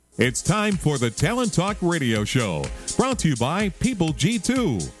It's time for the Talent Talk Radio Show, brought to you by People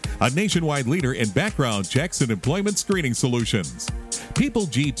G2, a nationwide leader in background checks and employment screening solutions. People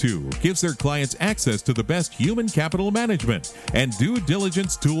G2 gives their clients access to the best human capital management and due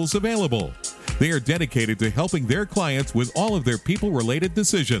diligence tools available. They are dedicated to helping their clients with all of their people-related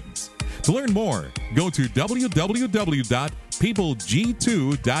decisions. To learn more, go to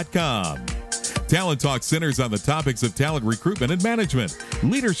www.peopleg2.com. Talent Talk centers on the topics of talent recruitment and management,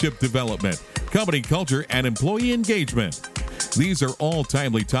 leadership development, company culture, and employee engagement. These are all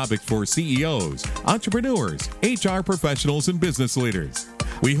timely topics for CEOs, entrepreneurs, HR professionals, and business leaders.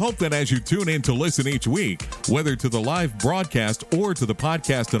 We hope that as you tune in to listen each week, whether to the live broadcast or to the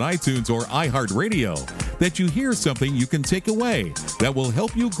podcast on iTunes or iHeartRadio, that you hear something you can take away that will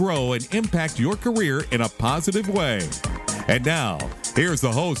help you grow and impact your career in a positive way. And now, here's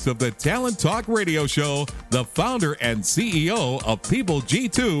the host of the Talent Talk Radio Show, the founder and CEO of People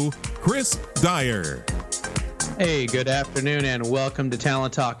G2, Chris Dyer. Hey, good afternoon and welcome to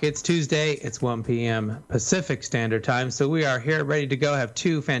Talent Talk. It's Tuesday, it's 1 p.m. Pacific Standard Time, so we are here ready to go. Have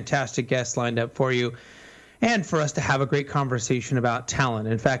two fantastic guests lined up for you and for us to have a great conversation about talent.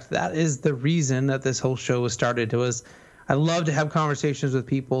 In fact, that is the reason that this whole show was started. I love to have conversations with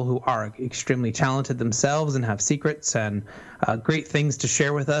people who are extremely talented themselves and have secrets and great things to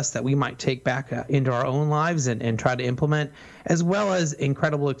share with us that we might take back into our own lives and try to implement, as well as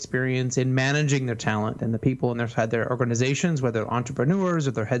incredible experience in managing their talent and the people inside their organizations, whether entrepreneurs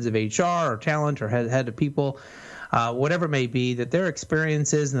or they're heads of HR or talent or head of people, whatever it may be, that their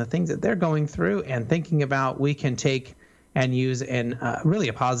experiences and the things that they're going through and thinking about we can take and use in really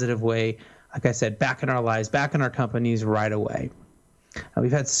a positive way, like I said, back in our lives, back in our companies right away.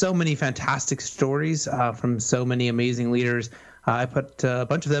 We've had so many fantastic stories from so many amazing leaders. I put a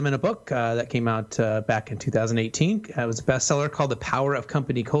bunch of them in a book that came out back in 2018. It was a bestseller called The Power of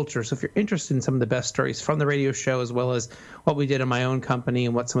Company Culture. So if you're interested in some of the best stories from the radio show, as well as what we did in my own company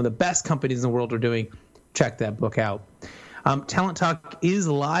and what some of the best companies in the world are doing, check that book out. Talent Talk is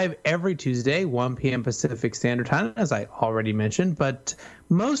live every Tuesday, 1 p.m. Pacific Standard Time, as I already mentioned, but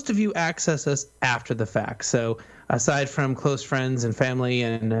most of you access us after the fact. So aside from close friends and family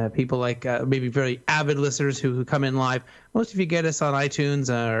and people like maybe very avid listeners who come in live, most of you get us on iTunes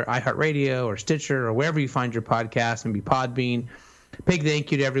or iHeartRadio or Stitcher or wherever you find your podcast, maybe Podbean. Big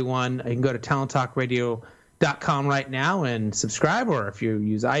thank you to everyone. You can go to talenttalkradio.com right now and subscribe, or if you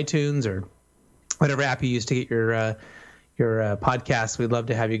use iTunes or whatever app you use to get your podcast, we'd love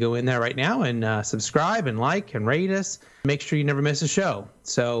to have you go in there right now and subscribe and like and rate us. Make sure you never miss a show.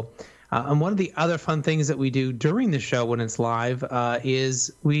 So, and one of the other fun things that we do during the show when it's live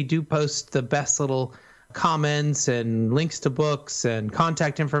is we do post the best little comments and links to books and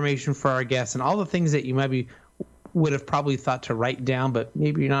contact information for our guests and all the things that you would have probably thought to write down, but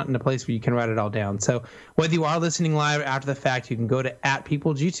maybe you're not in a place where you can write it all down. So whether you are listening live or after the fact, you can go to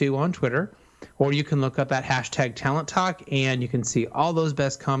 @PeopleG2 on Twitter, or you can look up at hashtag Talent Talk, and you can see all those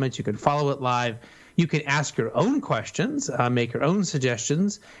best comments. You can follow it live. You can ask your own questions, make your own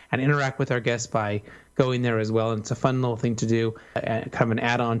suggestions, and interact with our guests by going there as well. And it's a fun little thing to do, kind of an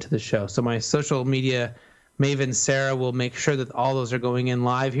add-on to the show. So my social media maven, Sarah, will make sure that all those are going in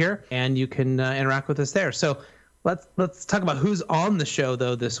live here, and you can interact with us there. So let's talk about who's on the show,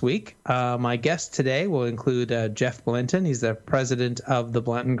 though, this week. My guest today will include Jeff Blanton. He's the president of the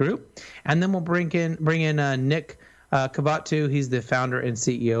Blanton Group. And then we'll bring in Nick Cavuoto. He's the founder and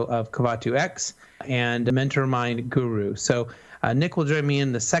CEO of Cavuoto X and Mentor Mind Guru. So Nick will join me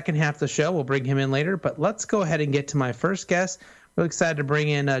in the second half of the show. We'll bring him in later. But let's go ahead and get to my first guest. Really excited to bring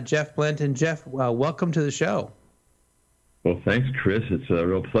in Jeff Blanton. Jeff, welcome to the show. Well, thanks, Chris. It's a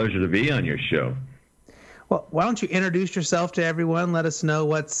real pleasure to be on your show. Well, why don't you introduce yourself to everyone? Let us know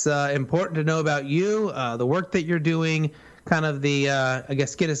what's important to know about you, the work that you're doing, kind of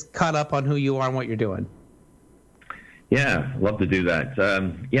get us caught up on who you are and what you're doing. Yeah, love to do that.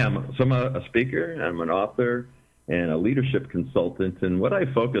 I'm a speaker, I'm an author, and a leadership consultant. And what I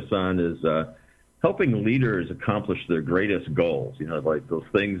focus on is helping leaders accomplish their greatest goals, like those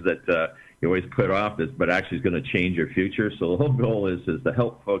things that you always put off, but actually is going to change your future. So the whole goal is to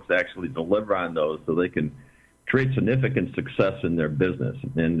help folks actually deliver on those so they can create significant success in their business.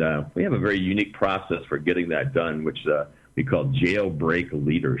 And we have a very unique process for getting that done, which we call jailbreak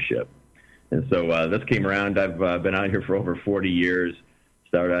leadership. And so this came around. I've been out here for over 40 years.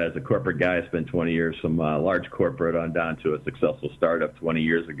 Started out as a corporate guy. I spent 20 years from large corporate on down to a successful startup 20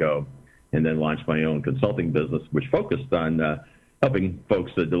 years ago, and then launched my own consulting business, which focused on helping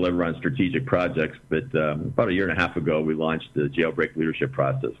folks to deliver on strategic projects. But about a year and a half ago, we launched the jailbreak leadership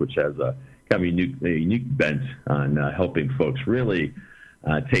process, which has a kind of a unique bent on helping folks really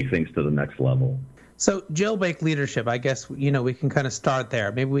take things to the next level. So jailbreak leadership, I guess, we can kind of start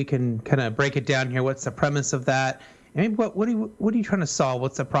there. Maybe we can kind of break it down here. What's the premise of that? And maybe what are you trying to solve?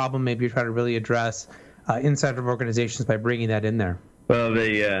 What's the problem maybe you're trying to really address inside of organizations by bringing that in there? Well,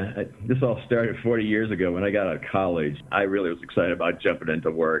 this all started 40 years ago when I got out of college. I really was excited about jumping into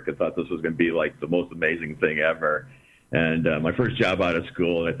work. I thought this was going to be like the most amazing thing ever. And my first job out of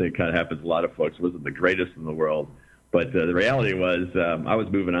school, and I think it kind of happens to a lot of folks, wasn't the greatest in the world. But the reality was I was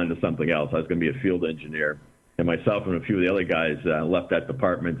moving on to something else. I was going to be a field engineer. And myself and a few of the other guys left that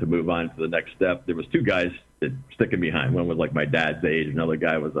department to move on to the next step. There was two guys that sticking behind. One was like my dad's age. Another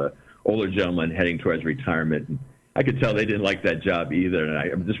guy was a older gentleman heading towards retirement. And I could tell they didn't like that job either. And I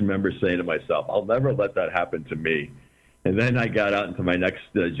just remember saying to myself, I'll never let that happen to me. And then I got out into my next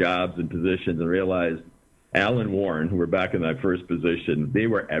jobs and positions and realized Al and Warren, who were back in that first position, they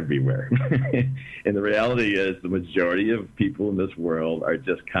were everywhere. And the reality is the majority of people in this world are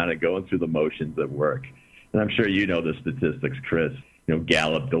just kind of going through the motions of work. And I'm sure you know the statistics, Chris.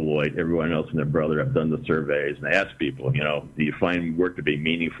 Gallup, Deloitte, everyone else and their brother have done the surveys. And they ask people, do you find work to be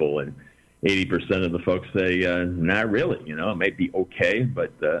meaningful? And 80% of the folks say, not really. It may be okay,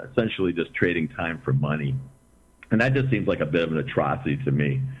 but essentially just trading time for money. And that just seems like a bit of an atrocity to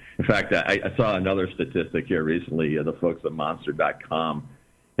me. In fact, I saw another statistic here recently. The folks at Monster.com,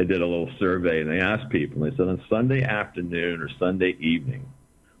 they did a little survey, and they asked people, and they said on Sunday afternoon or Sunday evening,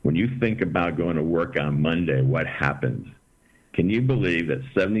 when you think about going to work on Monday, what happens? Can you believe that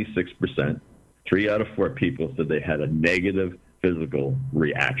 76%, 3 out of 4 people said they had a negative physical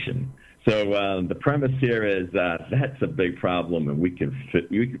reaction? So the premise here is that's a big problem, and we can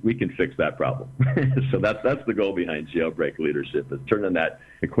fix that problem. So that's the goal behind Jailbreak Leadership, is turning that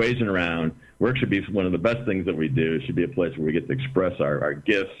equation around. Work should be one of the best things that we do. It should be a place where we get to express our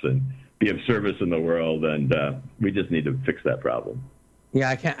gifts and be of service in the world, and we just need to fix that problem. Yeah,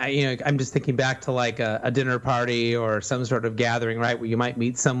 I can't. I'm just thinking back to like a dinner party or some sort of gathering, right, where you might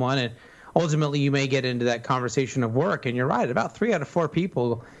meet someone, and ultimately you may get into that conversation of work. And you're right, about 3 out of 4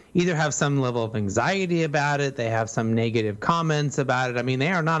 people either have some level of anxiety about it, they have some negative comments about it. I mean, they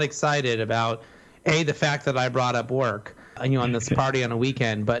are not excited about the fact that I brought up work, on this party on a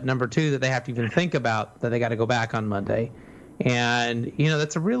weekend, but number 2, that they have to even think about that they got to go back on Monday. And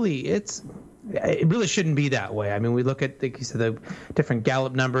that's it really shouldn't be that way. I mean, we look at, like you said, the different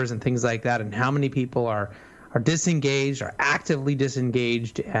Gallup numbers and things like that, and how many people are disengaged, are actively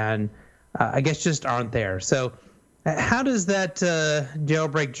disengaged, and I guess just aren't there. So how does that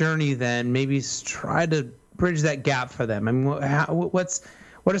jailbreak journey then maybe try to bridge that gap for them? I mean,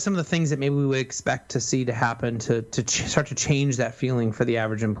 what are some of the things that maybe we would expect to see to happen to start to change that feeling for the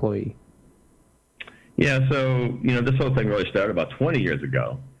average employee? Yeah, so, this whole thing really started about 20 years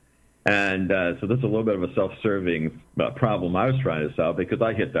ago. And so this is a little bit of a self-serving problem I was trying to solve because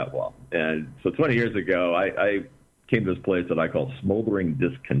I hit that wall. And so 20 years ago, I came to this place that I call smoldering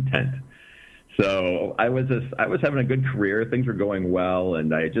discontent. So I was having a good career. Things were going well,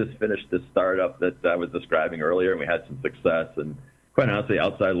 and I just finished this startup that I was describing earlier, and we had some success. And quite honestly,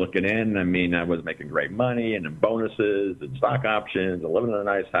 outside looking in, I mean, I was making great money and bonuses and stock options and living in a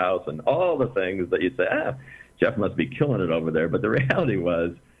nice house and all the things that you'd say, Jeff must be killing it over there. But the reality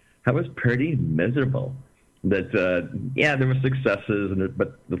was I was pretty miserable. That, there were successes,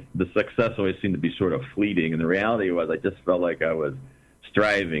 but the success always seemed to be sort of fleeting. And the reality was I just felt like I was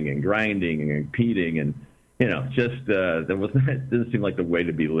striving and grinding and competing, and it didn't seem like the way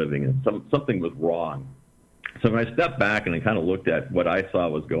to be living, and something was wrong. So when I stepped back and I kind of looked at what I saw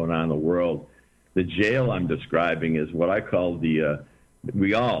was going on in the world, the jail I'm describing is what I call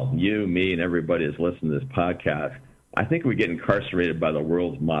we all, you, me, and everybody that's listening to this podcast, I think we get incarcerated by the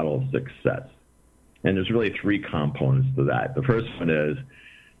world's model of success. And there's really 3 components to that. The first one is,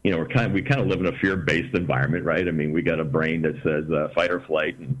 we kind of live in a fear-based environment, right? I mean, we got a brain that says fight or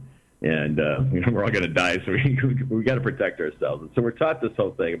flight, and we're all going to die, so we got to protect ourselves. And so we're taught this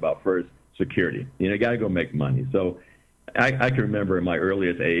whole thing about first security. You got to go make money. So I can remember in my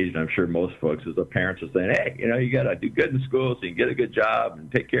earliest age, and I'm sure most folks, as the parents are saying, hey, you got to do good in school so you can get a good job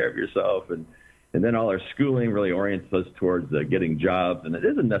and take care of yourself. And then all our schooling really orients us towards getting jobs, and it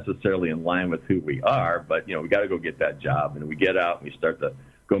isn't necessarily in line with who we are, but, we got to go get that job. And we get out and we start to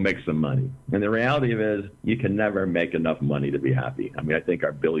go make some money. And the reality is you can never make enough money to be happy. I mean, I think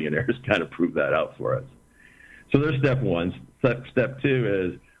our billionaires kind of prove that out for us. So there's step 1. Step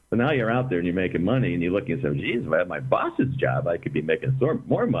 2 is, well, now you're out there and you're making money and you're looking and saying, geez, if I had my boss's job, I could be making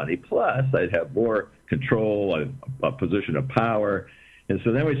more money. Plus, I'd have more control, a position of power. And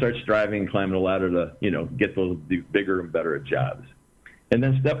so then we start striving, climbing the ladder to, get these bigger and better jobs. And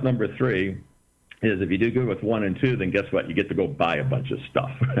then step number 3 is if you do good with 1 and 2, then guess what? You get to go buy a bunch of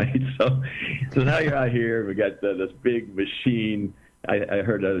stuff, right? So now you're out here. We got this big machine. I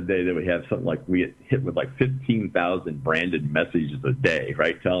heard the other day that we have something like we get hit with like 15,000 branded messages a day,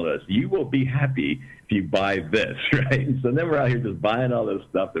 right? Telling us, you will be happy if you buy this, right? And so then we're out here just buying all this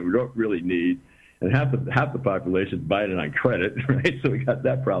stuff that we don't really need. And half the population is buying it on credit, right? So we got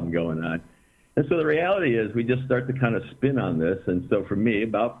that problem going on. And so the reality is we just start to kind of spin on this. And so for me,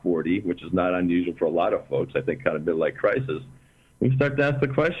 about 40, which is not unusual for a lot of folks, I think kind of midlife crisis, we start to ask the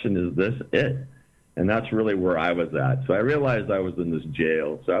question, is this it? And that's really where I was at. So I realized I was in this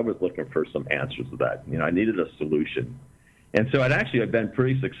jail. So I was looking for some answers to that. You know, I needed a solution. And so I've been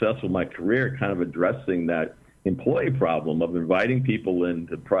pretty successful in my career kind of addressing that employee problem of inviting people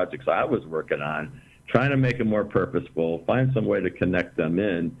into projects I was working on, trying to make them more purposeful, find some way to connect them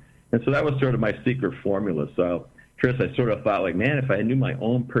in. And so that was sort of my secret formula. So, Chris, I sort of thought, like, man, if I knew my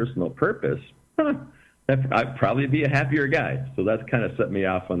own personal purpose, I'd probably be a happier guy. So that's kind of set me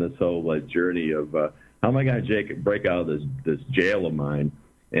off on this whole journey of how am I going to break out of this jail of mine,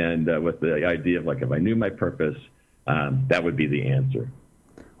 and with the idea of, like, if I knew my purpose, that would be the answer.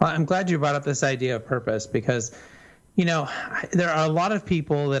 Well, I'm glad you brought up this idea of purpose because, you know, there are a lot of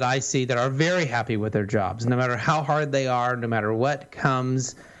people that I see that are very happy with their jobs, no matter how hard they are, no matter what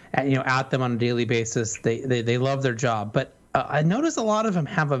comes at them on a daily basis. They love their job. But I notice a lot of them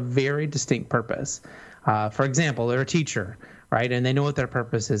have a very distinct purpose. For example, they're a teacher, right? And they know what their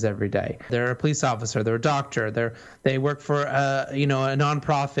purpose is every day. They're a police officer. They're a doctor. They work for a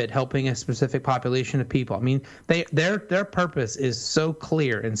nonprofit helping a specific population of people. I mean, their purpose is so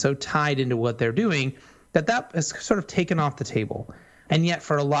clear and so tied into what they're doing that is sort of taken off the table. And yet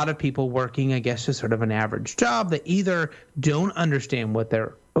for a lot of people working, I guess, just sort of an average job, they either don't understand what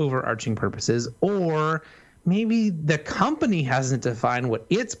their overarching purpose is, or maybe the company hasn't defined what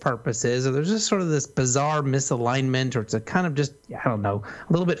its purpose is, or there's just sort of this bizarre misalignment, or it's a kind of just, I don't know,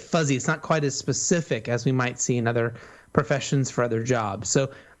 a little bit fuzzy. It's not quite as specific as we might see in other professions for other jobs.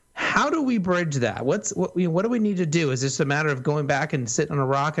 So how do we bridge that? What do we need to do? Is this a matter of going back and sitting on a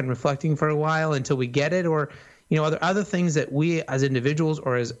rock and reflecting for a while until we get it? Or, are there other things that we as individuals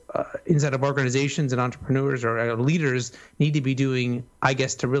or as inside of organizations and entrepreneurs or leaders need to be doing, I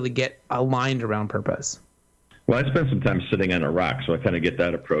guess, to really get aligned around purpose? Well, I spent some time sitting on a rock, so I kind of get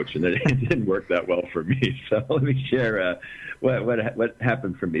that approach, and it didn't work that well for me. So let me share what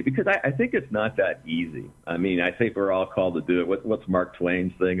happened for me, because I think it's not that easy. I mean, I think we're all called to do it. What's Mark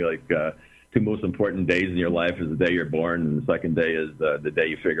Twain's thing? Like, 2 most important days in your life is the day you're born, and the second day is the day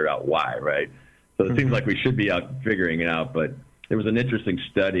you figure out why, right? So it seems like we should be out figuring it out. But there was an interesting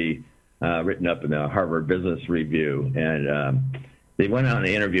study written up in the Harvard Business Review, and they went out and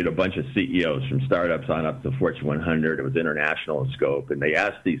interviewed a bunch of CEOs from startups on up to Fortune 100. It was international in scope. And they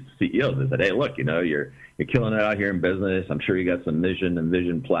asked these CEOs, they said, hey, look, you're killing it out here in business. I'm sure you got some mission and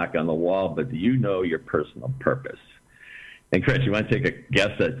vision plaque on the wall, but do you know your personal purpose? And Chris, you want to take a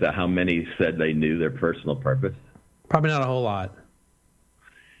guess at how many said they knew their personal purpose? Probably not a whole lot.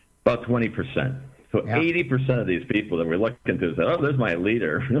 About 20%. So yeah. 80% of these people that we're looking to said, oh, there's my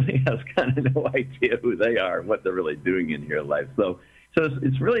leader, really has kind of no idea who they are and what they're really doing in your life. So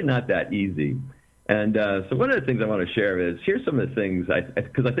it's really not that easy. And so one of the things I want to share is, here's some of the things,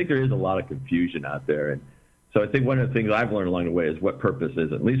 because I think there is a lot of confusion out there. And so I think one of the things I've learned along the way is what purpose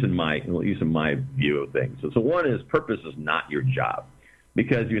is, at least in my view of things. So one is, purpose is not your job.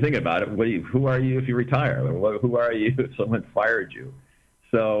 Because if you think about it, who are you if you retire? Who are you if someone fired you?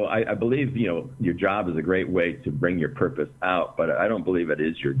 So I believe, your job is a great way to bring your purpose out, but I don't believe it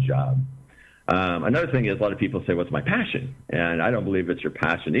is your job. Another thing is, a lot of people say, what's my passion? And I don't believe it's your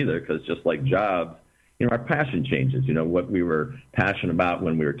passion either, because just like jobs, our passion changes. What we were passionate about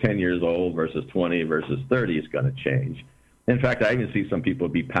when we were 10 years old versus 20 versus 30 is going to change. In fact, I even see some people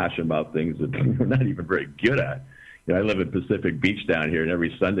be passionate about things that we're not even very good at. I live in Pacific Beach down here, and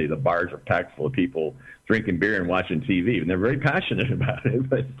every Sunday the bars are packed full of people drinking beer and watching TV, and they're very passionate about it.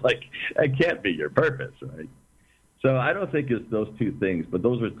 But it's like, that can't be your purpose, right? So I don't think it's those two things, but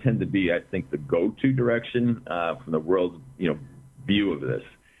those would tend to be, I think, the go-to direction from the world's view of this.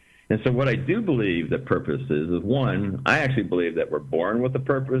 And so what I do believe that purpose is one, I actually believe that we're born with a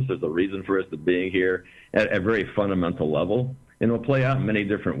purpose. There's a reason for us to be here at a very fundamental level. And it'll play out in many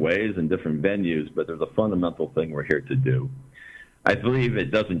different ways and different venues, but there's a fundamental thing we're here to do. I believe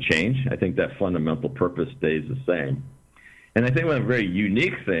it doesn't change. I think that fundamental purpose stays the same. And I think one of the very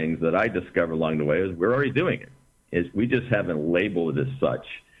unique things that I discovered along the way is we're already doing it. Is we just haven't labeled it as such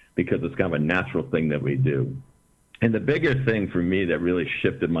because it's kind of a natural thing that we do. And the bigger thing for me that really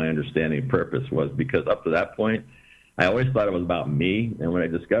shifted my understanding of purpose was because up to that point, I always thought it was about me, and when I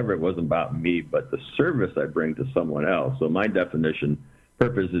discovered it wasn't about me, but the service I bring to someone else. So my definition,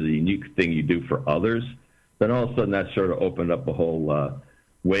 purpose is a unique thing you do for others. Then all of a sudden that sort of opened up a whole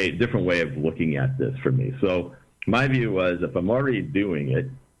different way of looking at this for me. So my view was, if I'm already doing it,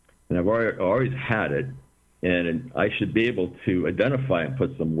 and I've always had it, and I should be able to identify and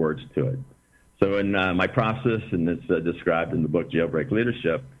put some words to it. So in my process, and it's described in the book Jailbreak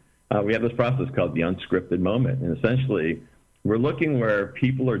Leadership, we have this process called the unscripted moment. And essentially, we're looking where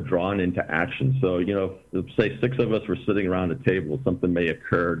people are drawn into action. So, say 6 of us were sitting around a table, something may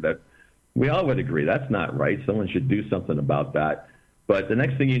occur that we all would agree that's not right. Someone should do something about that. But the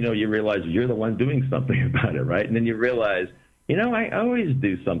next thing you know, you realize you're the one doing something about it, right? And then you realize, I always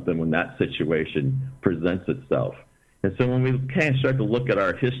do something when that situation presents itself. And so when we kind of start to look at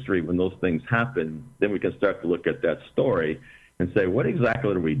our history when those things happen, then we can start to look at that story and say, what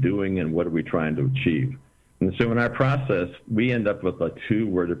exactly are we doing and what are we trying to achieve? And so in our process, we end up with a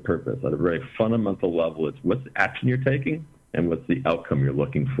 2-worded purpose. At a very fundamental level, it's what's the action you're taking and what's the outcome you're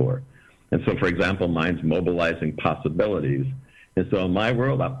looking for. And so, for example, mine's mobilizing possibilities. And so in my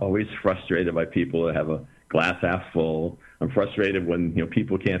world, I'm always frustrated by people that have a glass half full. I'm frustrated when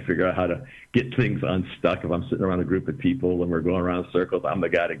people can't figure out how to get things unstuck. If I'm sitting around a group of people and we're going around in circles, I'm the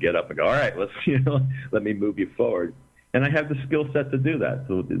guy to get up and go, all right, let's let me move you forward. And I have the skill set to do that.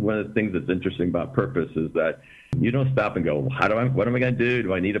 So one of the things that's interesting about purpose is that you don't stop and go, what am I going to do?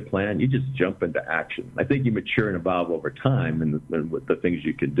 Do I need a plan? You just jump into action. I think you mature and evolve over time and with the things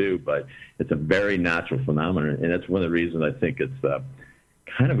you can do, but it's a very natural phenomenon. And that's one of the reasons I think it's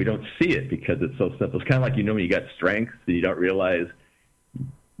we don't see it because it's so simple. It's kind of like, when you got strengths and you don't realize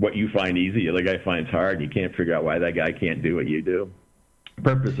what you find easy, the other guy finds hard, and you can't figure out why that guy can't do what you do.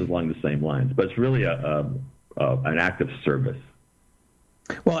 Purpose is along the same lines, but it's really an act of service.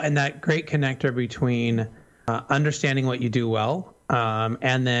 Well, and that great connector between understanding what you do well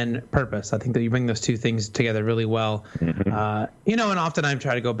and then purpose. I think that you bring those two things together really well. Mm-hmm. And often I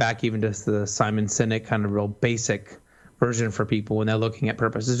try to go back even to the Simon Sinek kind of real basic version for people when they're looking at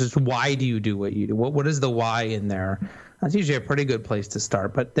purpose. It's just, why do you do what you do? What is the why in there? That's usually a pretty good place to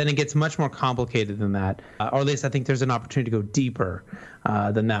start, but then it gets much more complicated than that, or at least I think there's an opportunity to go deeper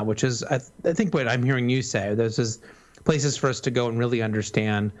than that, which is, I think what I'm hearing you say. There's just places for us to go and really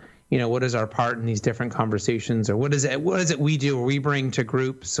understand, what is our part in these different conversations, or what is it we do or we bring to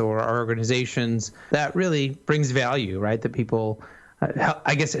groups or our organizations that really brings value, right? That people,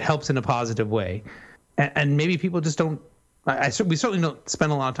 I guess it helps in a positive way. And maybe people just don't, we certainly don't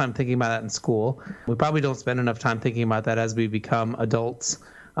spend a lot of time thinking about that in school. We probably don't spend enough time thinking about that as we become adults.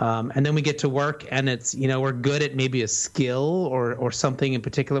 And then we get to work and it's, we're good at maybe a skill or something in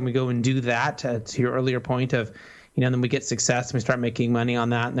particular. And we go and do that to your earlier point of, then we get success and we start making money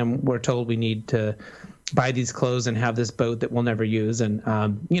on that. And then we're told we need to buy these clothes and have this boat that we'll never use. And,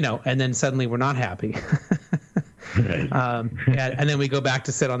 and then suddenly we're not happy. Right. And then we go back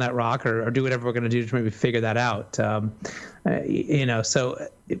to sit on that rock or do whatever we're going to do to maybe figure that out. So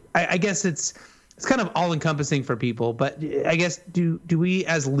I guess it's kind of all encompassing for people, but I guess do we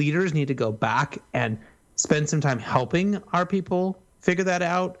as leaders need to go back and spend some time helping our people figure that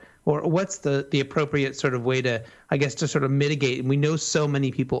out? Or what's the appropriate sort of way to, I guess, to sort of mitigate? And we know so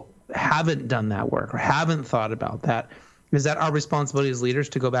many people haven't done that work or haven't thought about that. Is that our responsibility as leaders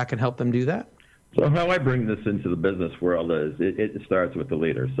to go back and help them do that? So how I bring this into the business world is it starts with the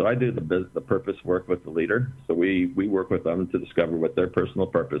leader. So I do the purpose work with the leader. So we work with them to discover what their personal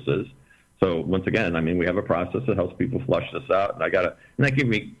purpose is. So once again, we have a process that helps people flush this out. And I can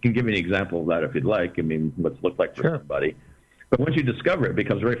give you an example of that if you'd like. What's it look like for somebody. But once you discover it, it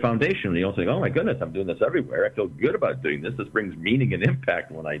becomes very foundational. You don't think, oh my goodness, I'm doing this everywhere. I feel good about doing this. This brings meaning and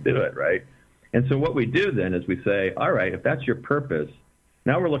impact when I do it, right? And so what we do then is we say, all right, if that's your purpose,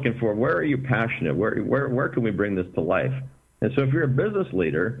 now we're looking for where are you passionate? Where can we bring this to life? And so if you're a business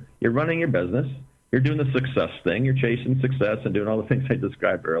leader, you're running your business, you're doing the success thing, you're chasing success and doing all the things I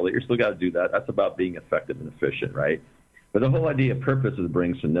described earlier. You still got to do that. That's about being effective and efficient, right? But the whole idea of purpose is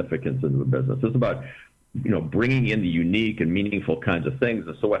bringing significance into the business. It's about bringing in the unique and meaningful kinds of things.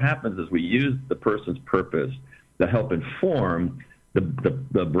 And so what happens is we use the person's purpose to help inform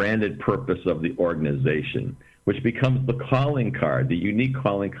the branded purpose of the organization, which becomes the calling card, the unique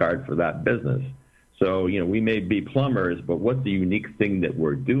calling card for that business. So, we may be plumbers, but what's the unique thing that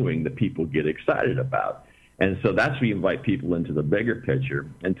we're doing that people get excited about? And so that's where you invite people into the bigger picture.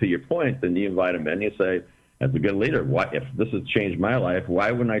 And to your point, then you invite them in, you say, as a good leader, if this has changed my life,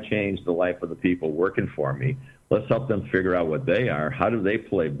 why wouldn't I change the life of the people working for me? Let's help them figure out what they are. How do they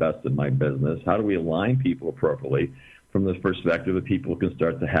play best in my business? How do we align people appropriately from the perspective that people can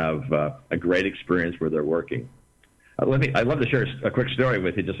start to have a great experience where they're working? I'd love to share a quick story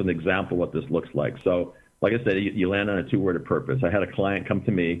with you, just an example of what this looks like. So, like I said, you land on a two-worded purpose. I had a client come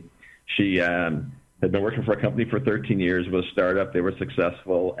to me. She had been working for a company for 13 years, was a startup. They were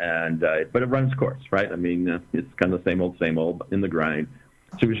successful, but it runs course, right? I mean, it's kind of the same old in the grind.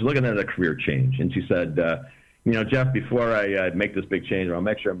 So we were looking at a career change, and she said, Jeff, before I make this big change, I'll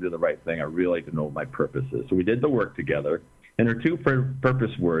make sure I'm doing the right thing. I really like to know what my purpose is. So we did the work together, and her two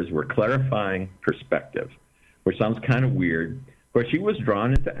purpose words were clarifying perspective, which sounds kind of weird, but she was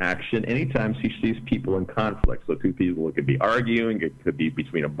drawn into action anytime she sees people in conflict. So two people, it could be arguing, it could be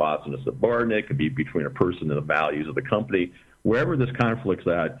between a boss and a subordinate, it could be between a person and the values of the company. Wherever this conflict's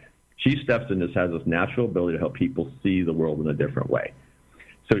at, she steps in, has this natural ability to help people see the world in a different way.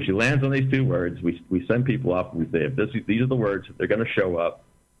 So she lands on these two words. We send people off, and we say, if these are the words, they're going to show up.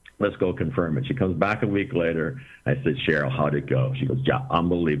 Let's go confirm it. She comes back a week later. I said, Cheryl, how'd it go? She goes, yeah,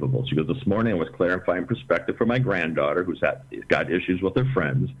 unbelievable. She goes, this morning I was clarifying perspective for my granddaughter who's got issues with her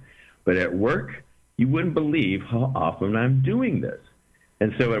friends. But at work, you wouldn't believe how often I'm doing this.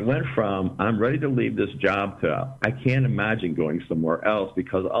 And so it went from, I'm ready to leave this job to, I can't imagine going somewhere else,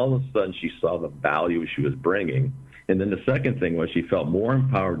 because all of a sudden she saw the value she was bringing. And then the second thing was she felt more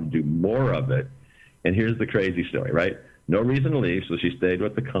empowered to do more of it. And here's the crazy story, right? No reason to leave, so she stayed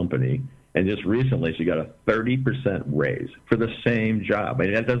with the company. And just recently, she got a 30% raise for the same job. I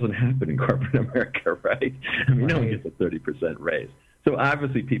mean, that doesn't happen in corporate America, right? I mean, no one gets a 30% raise. So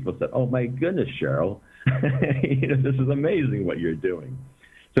obviously people said, oh, my goodness, Cheryl, this is amazing what you're doing.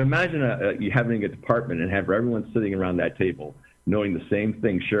 So imagine you having a department and have everyone sitting around that table knowing the same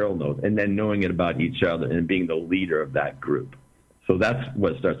thing Cheryl knows, and then knowing it about each other and being the leader of that group. So that's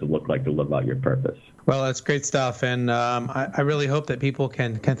what it starts to look like to live out your purpose. Well, that's great stuff, and I really hope that people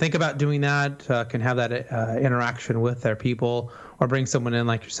can think about doing that, can have that interaction with their people, or bring someone in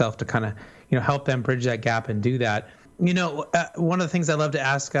like yourself to kind of help them bridge that gap and do that. One of the things I love to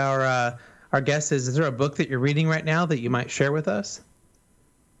ask our guests is there a book that you're reading right now that you might share with us?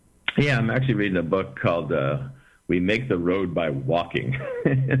 Yeah, I'm actually reading a book called We Make the Road by Walking.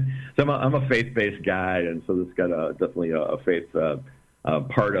 So I'm a faith-based guy, and so this got definitely a faith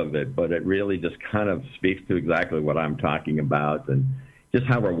part of it, but it really just kind of speaks to exactly what I'm talking about and just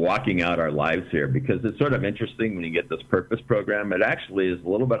how we're walking out our lives here, because it's sort of interesting when you get this purpose program. It actually is a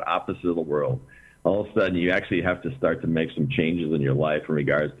little bit opposite of the world. All of a sudden, you actually have to start to make some changes in your life in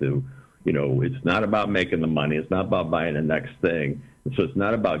regards to, it's not about making the money. It's not about buying the next thing. And so it's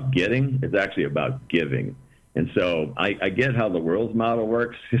not about getting. It's actually about giving. And so I get how the world's model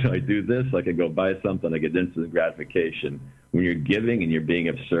works. I do this, I can go buy something, I get instant gratification. When you're giving and you're being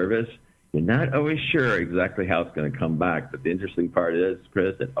of service, you're not always sure exactly how it's going to come back. But the interesting part is,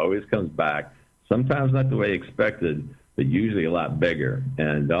 Chris, it always comes back, sometimes not the way expected, but usually a lot bigger.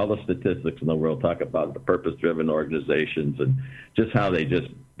 And all the statistics in the world talk about the purpose-driven organizations and just how they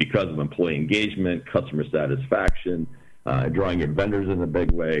because of employee engagement, customer satisfaction, drawing your vendors in a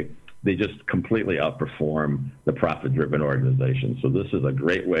big way, they just completely outperform the profit-driven organization. So this is a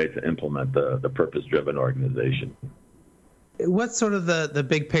great way to implement the purpose-driven organization. What's sort of the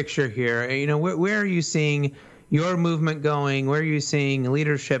big picture here? Where are you seeing your movement going? Where are you seeing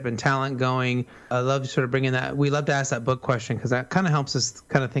leadership and talent going? I love to sort of bring in that. We love to ask that book question because that kind of helps us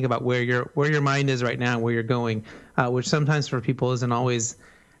kind of think about where your mind is right now, where you're going, which sometimes for people isn't always.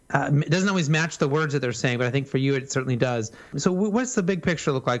 It doesn't always match the words that they're saying, but I think for you it certainly does. So what's the big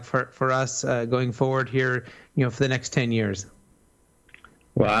picture look like for us going forward here, for the next 10 years?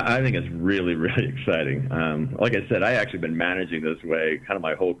 Well, I think it's really, really exciting. Like I said, I actually been managing this way kind of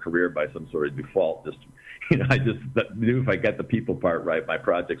my whole career by some sort of default. I just knew if I got the people part right, my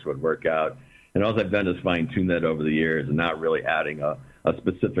projects would work out. And all I've done is fine-tune that over the years and not really adding a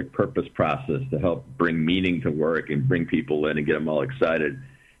specific purpose process to help bring meaning to work and bring people in and get them all excited.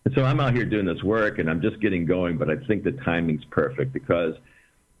 And so I'm out here doing this work, and I'm just getting going, but I think the timing's perfect because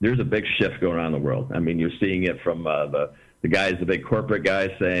there's a big shift going on in the world. I mean, you're seeing it from the guys, the big corporate guys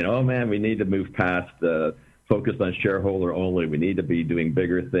saying, oh, man, we need to move past focus on shareholder only. We need to be doing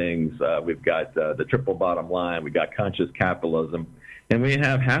bigger things. We've got the triple bottom line. We've got conscious capitalism. And we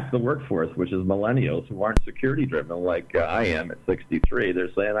have half the workforce, which is millennials, who aren't security-driven like I am at 63.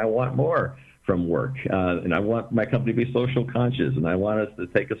 They're saying, I want more from work, and I want my company to be social conscious, and I want us to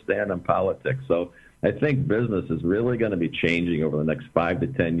take a stand on politics. So I think business is really going to be changing over the next 5 to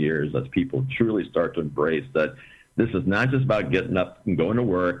 10 years as people truly start to embrace that this is not just about getting up and going to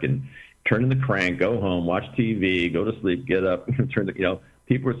work and turning the crank, go home, watch TV, go to sleep, get up,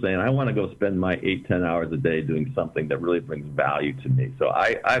 people are saying, I want to go spend my 8-10 hours a day doing something that really brings value to me. So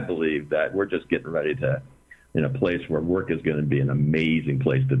I believe that we're just getting ready to in a place where work is going to be an amazing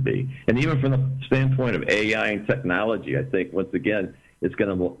place to be. And even from the standpoint of AI and technology, I think, once again, it's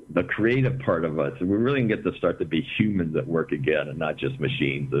going to, the creative part of us, we really get to start to be humans at work again and not just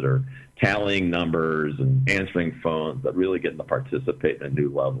machines that are tallying numbers and answering phones, but really getting to participate in a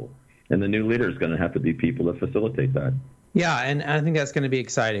new level. And the new leader is going to have to be people that facilitate that. Yeah, and I think that's going to be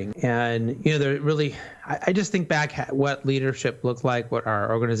exciting. And, there really, I just think back what leadership looked like, what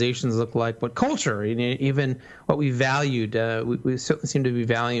our organizations look like, what culture, even what we valued. We certainly seem to be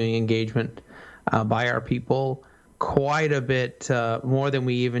valuing engagement by our people quite a bit more than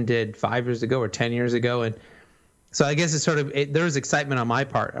we even did 5 years ago or 10 years ago. And so I guess it's there's excitement on my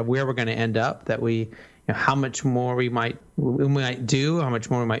part of where we're going to end up, that how much more we might do, how much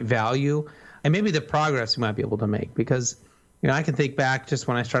more we might value, and maybe the progress we might be able to make. Because, I can think back just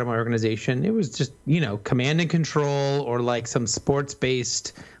when I started my organization, it was just, command and control, or like some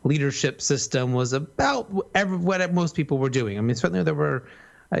sports-based leadership system was about what most people were doing. I mean, certainly there were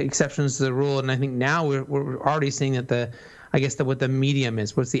exceptions to the rule, and I think now we're already seeing that what the medium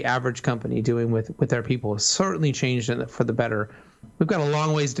is, what's the average company doing with their people, has certainly changed for the better. We've got a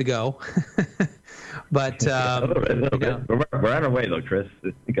long ways to go, but we're on our way, though, Chris.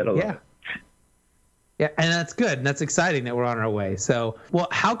 You got to Yeah, and that's good, and that's exciting that we're on our way. So, well,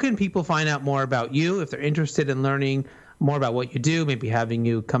 how can people find out more about you if they're interested in learning more about what you do, maybe having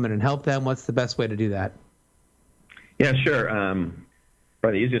you come in and help them? What's the best way to do that? Yeah, sure.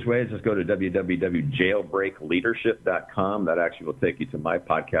 Probably the easiest way is just go to www.jailbreakleadership.com. That actually will take you to my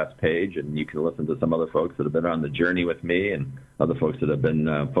podcast page, and you can listen to some other folks that have been on the journey with me and other folks that have been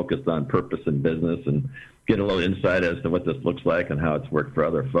focused on purpose and business, and get a little insight as to what this looks like and how it's worked for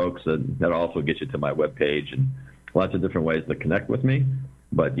other folks. And that'll also get you to my webpage and lots of different ways to connect with me.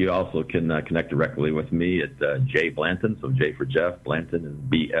 But you also can connect directly with me at J Blanton, so J for Jeff, Blanton is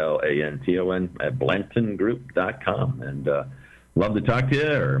Blanton at blantongroup.com. And love to talk to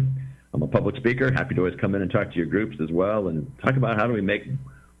you. Or I'm a public speaker, happy to always come in and talk to your groups as well, and talk about how do we make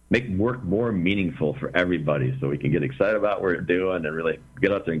work more meaningful for everybody, so we can get excited about what we're doing and really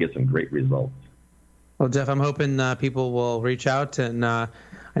get out there and get some great results. Well, Jeff, I'm hoping people will reach out, and I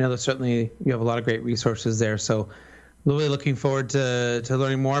know that certainly you have a lot of great resources there. So really looking forward to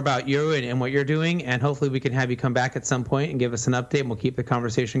learning more about you and what you're doing, and hopefully we can have you come back at some point and give us an update, and we'll keep the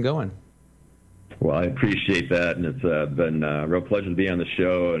conversation going. Well, I appreciate that, and it's been a real pleasure to be on the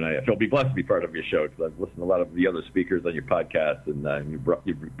show, and I feel blessed to be part of your show, because I've listened to a lot of the other speakers on your podcast, and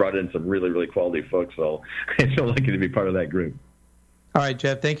you brought in some really, really quality folks, so I feel lucky to be part of that group. All right,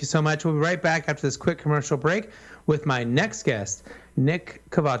 Jeff, thank you so much. We'll be right back after this quick commercial break with my next guest, Nick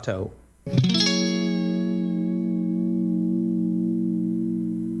Cavuoto.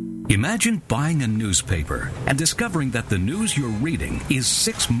 Imagine buying a newspaper and discovering that the news you're reading is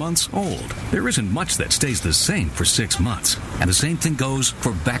 6 months old. There isn't much that stays the same for 6 months. And the same thing goes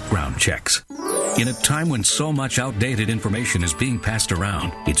for background checks. In a time when so much outdated information is being passed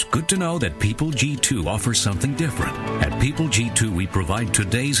around, it's good to know that People G2 offers something different. At People G2, we provide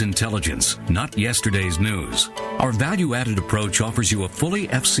today's intelligence, not yesterday's news. Our value-added approach offers you a fully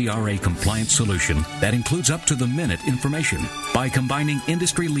FCRA-compliant solution that includes up-to-the-minute information. By combining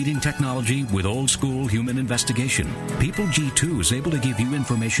industry-leading technology with old-school human investigation, People G2 is able to give you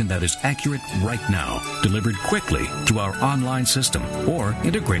information that is accurate right now, delivered quickly to our online system, or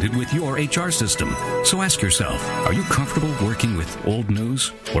integrated with your HR system. So ask yourself, are you comfortable working with old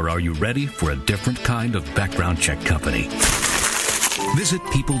news, or are you ready for a different kind of background check company? Visit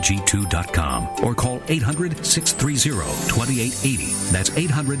peopleg2.com or call 800-630-2880. That's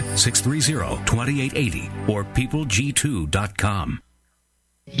 800-630-2880 or peopleg2.com.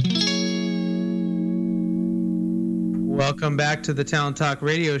 Welcome back to the Talent Talk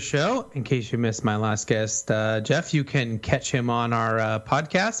radio show. In case you missed my last guest, Jeff, you can catch him on our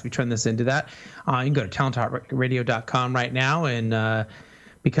podcast. We turn this into that. You can go to talenttalkradio.com right now and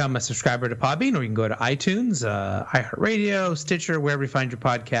become a subscriber to Podbean, or you can go to iTunes, iHeartRadio, Stitcher, wherever you find your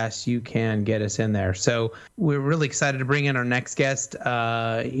podcasts, you can get us in there. So we're really excited to bring in our next guest.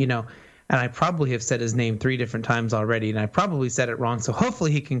 And I probably have said his name 3 different times already, and I probably said it wrong, so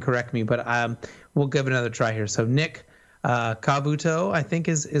hopefully he can correct me, but we'll give it another try here. So Nick Cavuoto, I think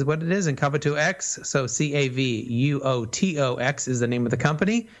is what it is, and Cavuoto X, so Cavuotox is the name of the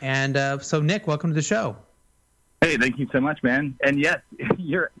company. And so Nick, welcome to the show. Hey, thank you so much, man. And yes,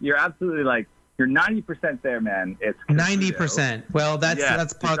 you're absolutely you're 90% there, man. It's 90%. Well,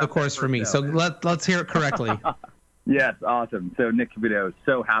 that's part of the course for me. So let's hear it correctly. Yes, awesome. So Nick Cavuoto,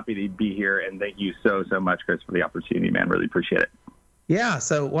 so happy to be here, and thank you so much, Chris, for the opportunity, man. Really appreciate it. Yeah.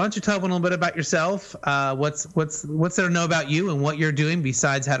 So why don't you tell everyone a little bit about yourself? What's there to know about you and what you're doing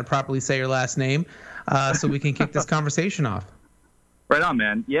besides how to properly say your last name? so we can kick this conversation off. Right on,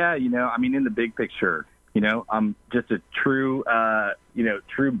 man. Yeah, in the big picture, I'm just a true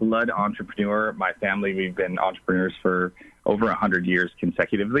blood entrepreneur. My family, we've been entrepreneurs for over 100 years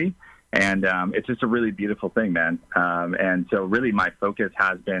consecutively. And it's just a really beautiful thing, man. And so really my focus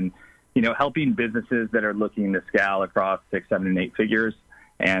has been, helping businesses that are looking to scale across 6, 7, and 8 figures.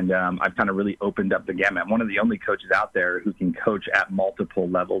 And I've kind of really opened up the gamut. I'm one of the only coaches out there who can coach at multiple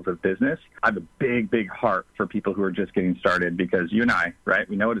levels of business. I have a big, big heart for people who are just getting started, because you and I, right,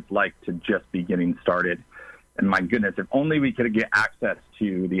 we know what it's like to just be getting started. And my goodness, if only we could get access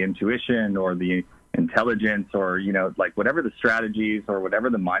to the intuition or the intelligence or, whatever the strategies or whatever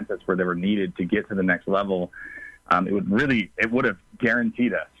the mindsets were that were needed to get to the next level, it would have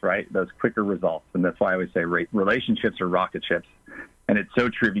guaranteed us, right, those quicker results. And that's why I always say relationships are rocket ships. And it's so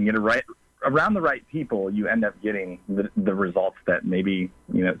true. If you get around the right people, you end up getting the results that maybe,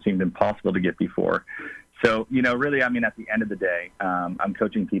 seemed impossible to get before. So, really, at the end of the day, I'm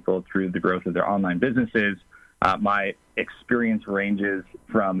coaching people through the growth of their online businesses. My experience ranges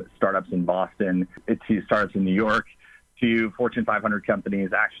from startups in Boston to startups in New York to Fortune 500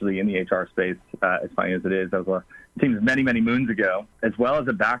 companies actually in the HR space, as funny as it is. That was many, many moons ago, as well as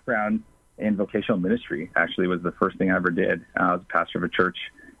a background in vocational ministry. Actually was the first thing I ever did. I was a pastor of a church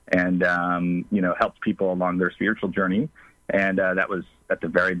and, helped people along their spiritual journey. And that was at the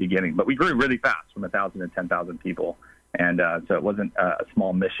very beginning. But we grew really fast from 1,000 to 10,000 people. And so it wasn't a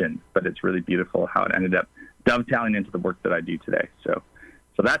small mission, but it's really beautiful how it ended up dovetailing into the work that I do today. So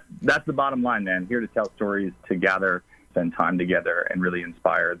that's the bottom line, man. Here to tell stories, to gather, spend time together, and really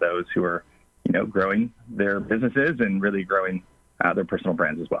inspire those who are, growing their businesses and really growing their personal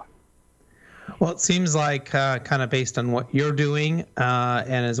brands as well. Well, it seems like kind of based on what you're doing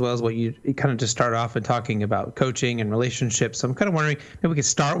and as well as what you kind of just started off with talking about coaching and relationships. So I'm kind of wondering, maybe we could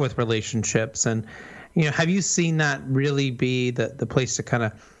start with relationships. And, have you seen that really be the place to kind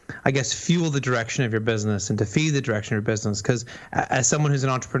of, I guess, fuel the direction of your business and to feed the direction of your business? Because as someone who's an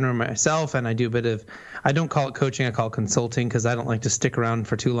entrepreneur myself, and I do a bit of, I don't call it coaching, I call it consulting, because I don't like to stick around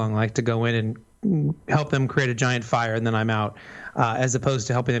for too long. I like to go in and help them create a giant fire and then I'm out, as opposed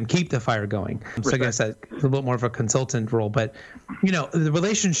to helping them keep the fire going. So I guess that's a little bit more of a consultant role. But, the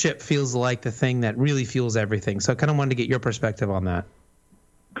relationship feels like the thing that really fuels everything. So I kind of wanted to get your perspective on that.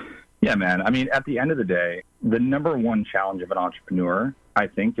 Yeah, man. At the end of the day, the number one challenge of an entrepreneur, I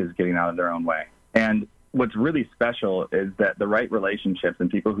think, is getting out of their own way. And what's really special is that the right relationships and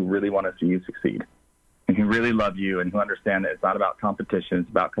people who really want to see you succeed and who really love you and who understand that it's not about competition, it's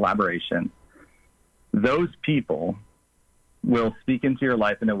about collaboration. Those people will speak into your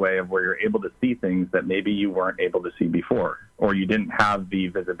life in a way of where you're able to see things that maybe you weren't able to see before, or you didn't have the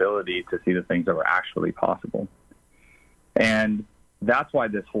visibility to see the things that were actually possible. And that's why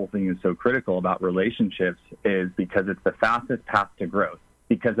this whole thing is so critical about relationships, is because it's the fastest path to growth,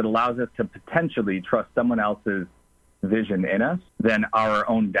 because it allows us to potentially trust someone else's vision in us than our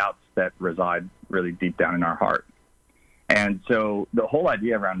own doubts that reside really deep down in our heart. And so the whole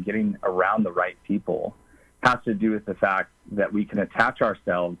idea around getting around the right people has to do with the fact that we can attach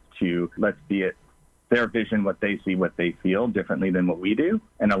ourselves to, let's be it, their vision, what they see, what they feel differently than what we do,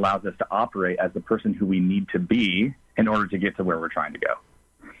 and allows us to operate as the person who we need to be in order to get to where we're trying to go.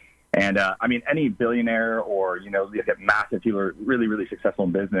 And any billionaire or, look at massive people who are really, really successful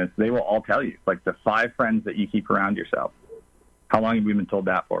in business, they will all tell you, like, the 5 friends that you keep around yourself. How long have we been told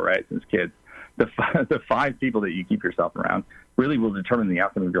that for, right? Since kids. The 5 people that you keep yourself around really will determine the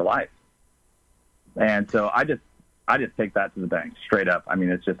outcome of your life. And so I just take that to the bank, straight up. I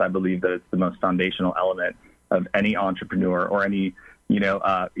believe that it's the most foundational element of any entrepreneur or any,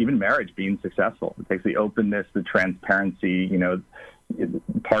 even marriage being successful. It takes the openness, the transparency,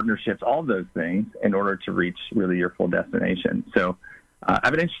 partnerships, all of those things in order to reach really your full destination. So I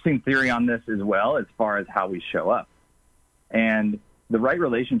have an interesting theory on this as well, as far as how we show up. And the right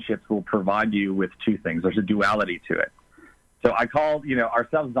relationships will provide you with 2 things. There's a duality to it. So I call,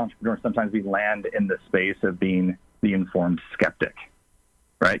 ourselves as entrepreneurs, sometimes we land in the space of being the informed skeptic,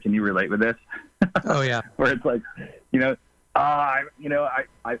 right? Can you relate with this? Oh, yeah. Where it's like, I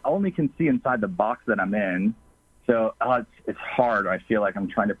only can see inside the box that I'm in. So it's hard. I feel like I'm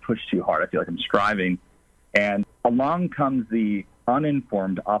trying to push too hard. I feel like I'm striving. And along comes the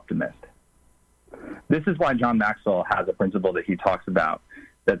uninformed optimist. This is why John Maxwell has a principle that he talks about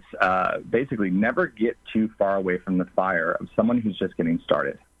that's basically never get too far away from the fire of someone who's just getting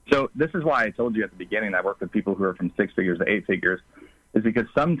started. So this is why I told you at the beginning I work with people who are from 6 figures to 8 figures, is because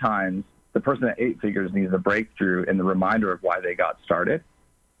sometimes the person at 8 figures needs a breakthrough in the reminder of why they got started.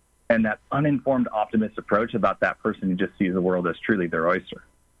 And that uninformed optimist approach about that person who just sees the world as truly their oyster.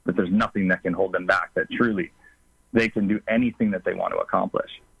 that there's nothing that can hold them back, that truly they can do anything that they want to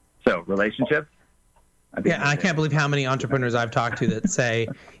accomplish. So relationships. I can't believe how many entrepreneurs I've talked to that say,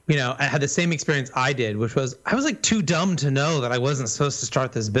 I had the same experience I did, which was I was like too dumb to know that I wasn't supposed to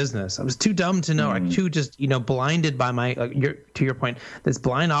start this business. I was too dumb to know, like too just, blinded by my, to your point, this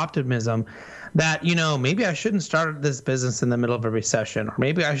blind optimism that, maybe I shouldn't start this business in the middle of a recession, or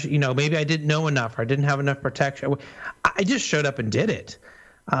maybe I should, maybe I didn't know enough, or I didn't have enough protection. I just showed up and did it.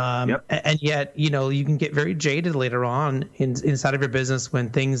 And yet, you can get very jaded later on inside of your business when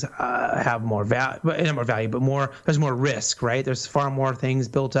things have more value, but there's more risk, right? There's far more things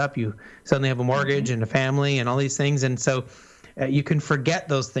built up. You suddenly have a mortgage and a family and all these things. And so you can forget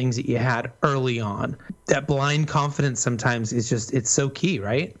those things that you had early on. That blind confidence sometimes it's so key,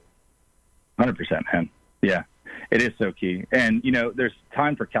 right? 100%, man. Yeah, it is so key. And, there's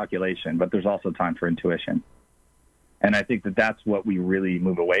time for calculation, but there's also time for intuition. And I think that that's what we really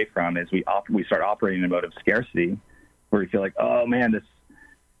move away from is we start operating in a mode of scarcity where we feel like, oh, man, this,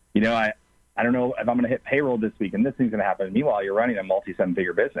 I don't know if I'm going to hit payroll this week and this thing's going to happen. Meanwhile, you're running a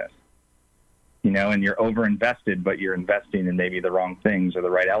multi-seven-figure business, and you're over-invested, but you're investing in maybe the wrong things or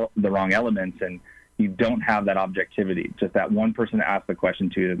the wrong elements, and you don't have that objectivity, just that one person to ask the question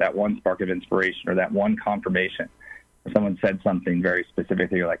to, that one spark of inspiration or that one confirmation. Or someone said something very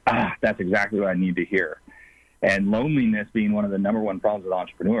specific that you're like, that's exactly what I need to hear. And loneliness being one of the number one problems with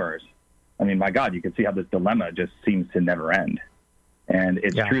entrepreneurs. I mean, my God, you can see how this dilemma just seems to never end. And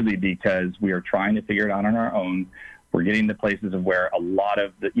it's truly because we are trying to figure it out on our own. We're getting to places of where a lot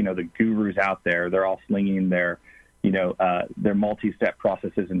of the gurus out there, they're all slinging their multi-step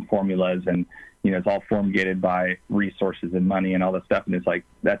processes and formulas, and it's all form-gated by resources and money and all that stuff. And it's like,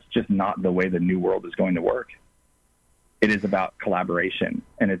 that's just not the way the new world is going to work. It is about collaboration,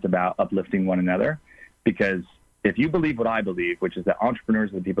 and it's about uplifting one another. Because if you believe what I believe, which is that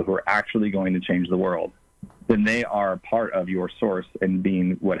entrepreneurs are the people who are actually going to change the world, then they are part of your source and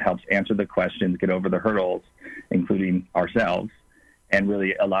being what helps answer the questions, get over the hurdles, including ourselves, and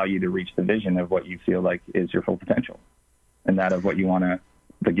really allow you to reach the vision of what you feel like is your full potential, and that of what you want to,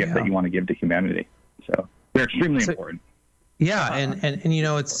 the gift that you want to give to humanity. So they're extremely important. Yeah, and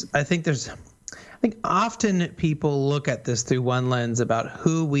I think often people look at this through one lens about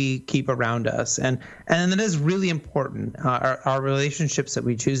who we keep around us, and that is really important. Our relationships that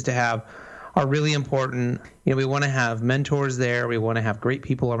we choose to have are really important. We want to have mentors there. We want to have great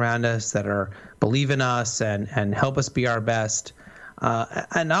people around us that believe in us and help us be our best.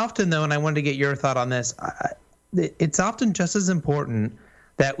 And often, though, and I wanted to get your thought on this, it's often just as important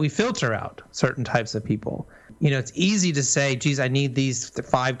that we filter out certain types of people. It's easy to say, geez, I need these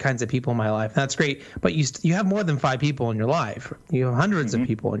 5 kinds of people in my life. That's great. But you have more than 5 people in your life. You have hundreds of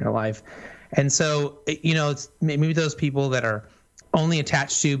people in your life. And so, it's maybe those people that are only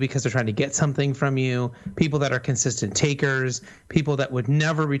attached to you because they're trying to get something from you, people that are consistent takers, people that would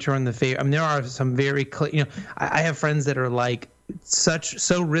never return the favor. I mean, there are some very clear, I have friends that are like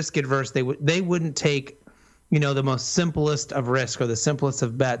so risk adverse, they wouldn't take the most simplest of risk or the simplest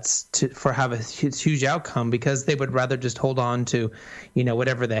of bets for have a huge outcome, because they would rather just hold on to,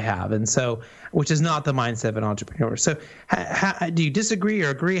 whatever they have. And so, which is not the mindset of an entrepreneur. So do you disagree or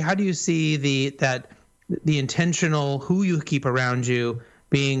agree? How do you see the intentional, who you keep around you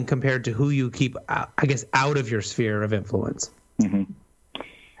being compared to who you keep, I guess, out of your sphere of influence? Mm-hmm.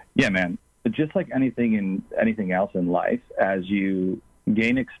 Yeah, man. Just like anything else in life, as you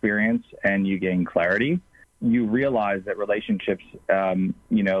gain experience and you gain clarity, you realize that relationships, in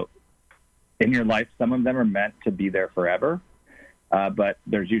your life, some of them are meant to be there forever, but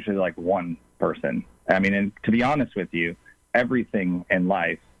there's usually like one person. I mean, and to be honest with you, everything in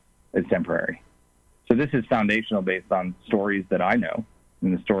life is temporary. So this is foundational based on stories that I know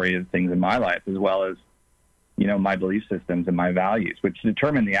and the story of things in my life, as well as, my belief systems and my values, which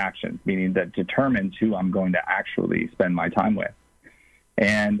determine the actions, meaning that determines who I'm going to actually spend my time with.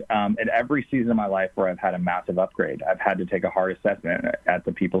 And at every season of my life where I've had a massive upgrade, I've had to take a hard assessment at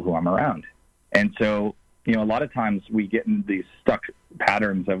the people who I'm around. And so, a lot of times we get in these stuck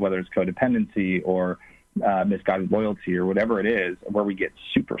patterns of whether it's codependency or misguided loyalty or whatever it is, where we get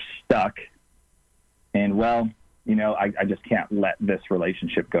super stuck. And, I just can't let this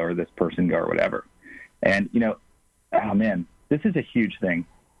relationship go or this person go or whatever. And, oh, man, this is a huge thing.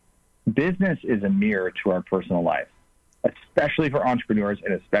 Business is a mirror to our personal life, especially for entrepreneurs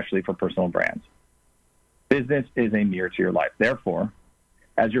and especially for personal brands. Business is a mirror to your life. Therefore,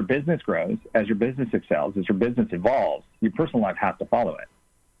 as your business grows, as your business excels, as your business evolves, your personal life has to follow it.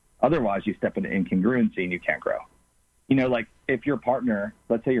 Otherwise, you step into incongruency and you can't grow. Like if your partner,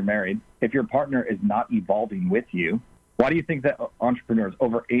 let's say you're married, if your partner is not evolving with you, Why do you think that entrepreneurs,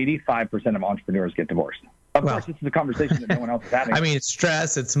 over 85% of entrepreneurs get divorced? Of course, this is a conversation that no one else is having. I mean, it's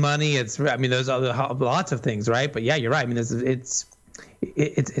stress, it's money, there's lots of things, right? But yeah, you're right. I mean, it's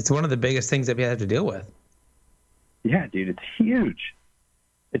one of the biggest things that we have to deal with. Yeah, dude, it's huge.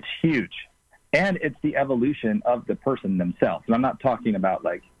 It's huge. And it's the evolution of the person themselves. And I'm not talking about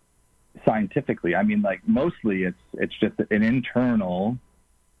like scientifically. I mean, like mostly it's just an internal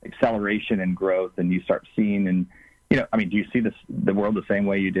acceleration and growth, and you start seeing, and I mean, do you see the world the same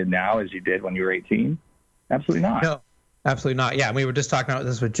way you did now as you did when you were 18? Absolutely not. No, absolutely not. Yeah, we were just talking about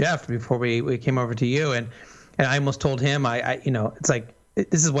this with Jeff before we came over to you, and I almost told him it's like,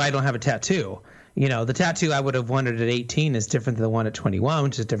 this is why I don't have a tattoo. The tattoo I would have wanted at 18 is different than the one at 21,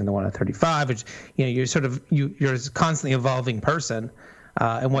 which is different than the one at 35. Which you're sort of you're a constantly evolving person,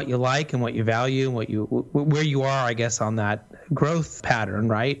 and what you like and what you value and where you are, I guess, on that growth pattern,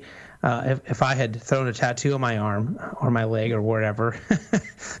 right? If I had thrown a tattoo on my arm or my leg or wherever,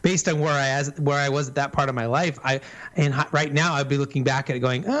 based on where I was at that part of my life, right now I'd be looking back at it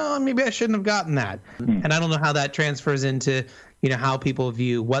going, oh, maybe I shouldn't have gotten that. And I don't know how that transfers into how people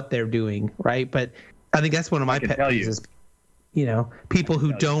view what they're doing, right? But I think that's one of my pet peeves is, people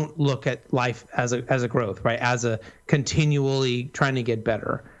who don't look at life as a growth, right? As a continually trying to get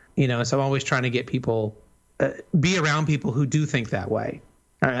better. So I'm always trying to get people, be around people who do think that way.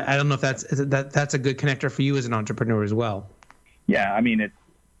 I don't know if that's a good connector for you as an entrepreneur as well. Yeah, I mean,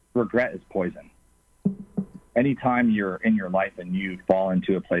 regret is poison. Anytime you're in your life and you fall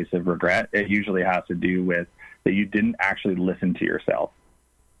into a place of regret, it usually has to do with that you didn't actually listen to yourself.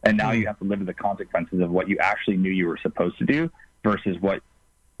 And now you have to live with the consequences of what you actually knew you were supposed to do versus what,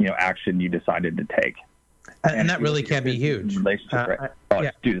 action you decided to take. And that really can be huge. Relationship,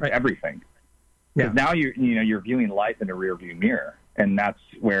 dude, it's everything. Because now you're viewing life in a rear view mirror. And that's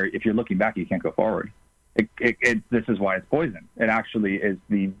where, if you're looking back, you can't go forward. This is why it's poison. It actually is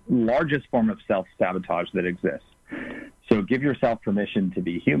the largest form of self-sabotage that exists. So give yourself permission to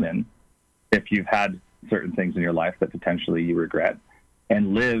be human if you've had certain things in your life that potentially you regret,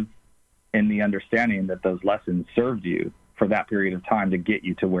 and live in the understanding that those lessons served you for that period of time to get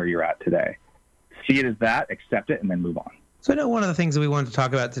you to where you're at today. See it as that, accept it, and then move on. So I know one of the things that we wanted to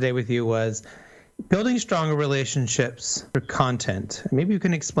talk about today with you was building stronger relationships through content. Maybe you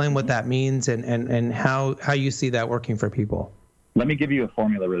can explain what that means and how you see that working for people. Let me give you a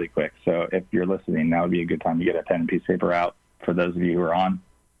formula really quick. So if you're listening, now would be a good time to get a pen and piece of paper out for those of you who are on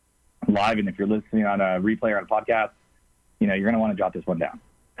live. And if you're listening on a replay or on a podcast, you're going to want to jot this one down.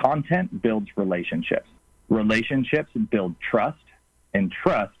 Content builds relationships. Relationships build trust, and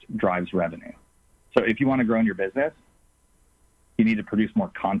trust drives revenue. So if you want to grow in your business, you need to produce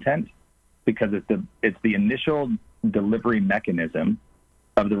more content, because it's the initial delivery mechanism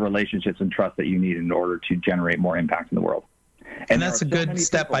of the relationships and trust that you need in order to generate more impact in the world. And that's a good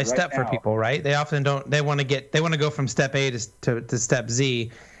step by step for people, right? They often they want to go from step A to step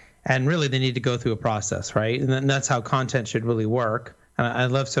Z, and really they need to go through a process, right? And that's how content should really work. And I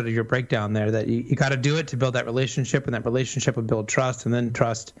love sort of your breakdown there, that you got to do it to build that relationship, and that relationship will build trust, and then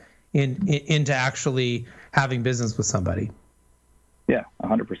trust into actually having business with somebody. Yeah,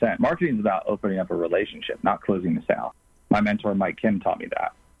 100%. Marketing is about opening up a relationship, not closing the sale. My mentor, Mike Kim, taught me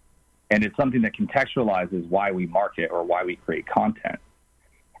that. And it's something that contextualizes why we market or why we create content.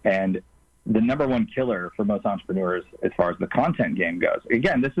 And the number one killer for most entrepreneurs as far as the content game goes,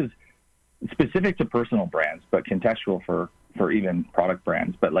 again, this is specific to personal brands, but contextual for even product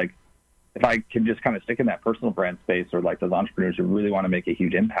brands. But like, if I can just kind of stick in that personal brand space, or like those entrepreneurs who really want to make a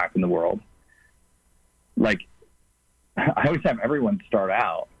huge impact in the world, like, I always have everyone start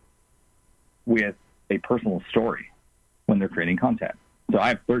out with a personal story when they're creating content. So I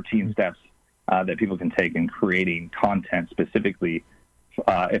have 13 steps that people can take in creating content, specifically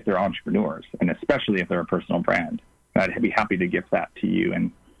if they're entrepreneurs, and especially if they're a personal brand. And I'd be happy to gift that to you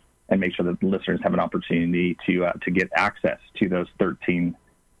and make sure that the listeners have an opportunity to get access to those 13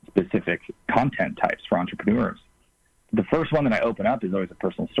 specific content types for entrepreneurs. The first one that I open up is always a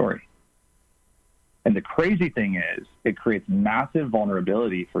personal story. And the crazy thing is, it creates massive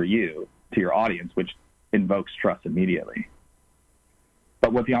vulnerability for you to your audience, which invokes trust immediately.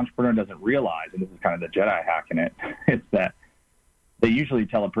 But what the entrepreneur doesn't realize, and this is kind of the Jedi hack in it, is that they usually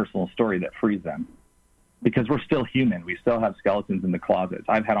tell a personal story that frees them, because we're still human. We still have skeletons in the closets.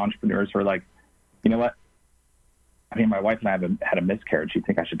 I've had entrepreneurs who are like, you know what? I mean, my wife and I have had a miscarriage. You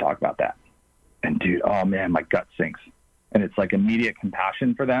think I should talk about that? And dude, oh man, my gut sinks. And it's like immediate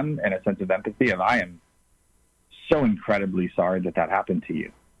compassion for them and a sense of empathy of, I am so incredibly sorry that happened to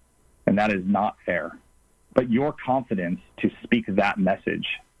you. And that is not fair. But your confidence to speak that message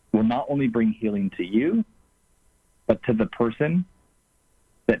will not only bring healing to you, but to the person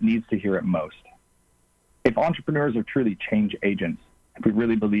that needs to hear it most. If entrepreneurs are truly change agents, if we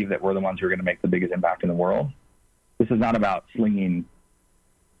really believe that we're the ones who are going to make the biggest impact in the world, this is not about slinging,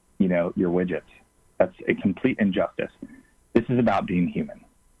 your widgets. That's a complete injustice. This is about being human.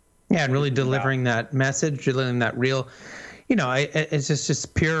 Yeah, and really delivering that message, delivering that real, it's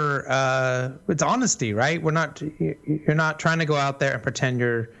just pure, it's honesty, right? You're not trying to go out there and pretend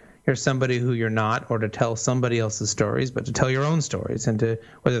you're somebody who you're not, or to tell somebody else's stories, but to tell your own stories, and to,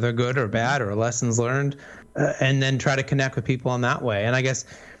 whether they're good or bad or lessons learned, and then try to connect with people in that way. And I guess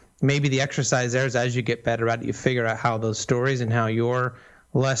maybe the exercise there is, as you get better at it, you figure out how those stories and how your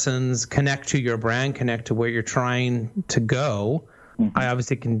lessons connect to your brand, connect to where you're trying to go. Mm-hmm. I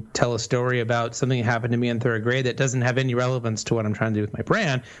obviously can tell a story about something that happened to me in third grade that doesn't have any relevance to what I'm trying to do with my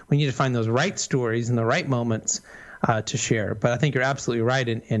brand. We need to find those right stories and the right moments to share. But I think you're absolutely right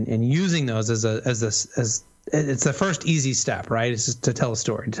in using those as it's the first easy step, right? It's just to tell a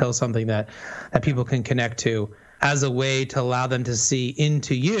story, to tell something that people can connect to, as a way to allow them to see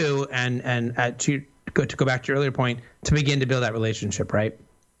into you, and to go back to your earlier point, to begin to build that relationship, right?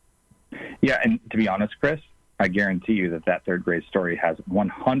 Yeah, and to be honest, Chris, I guarantee you that third grade story has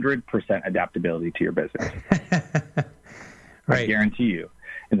 100% adaptability to your business. Right. I guarantee you.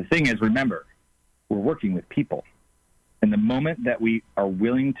 And the thing is, remember, we're working with people. And the moment that we are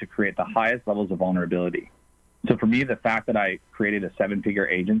willing to create the highest levels of vulnerability. So for me, the fact that I created a 7-figure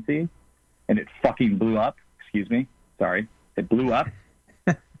agency and it fucking blew up, it blew up.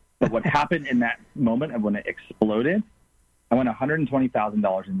 But what happened in that moment of when it exploded, I went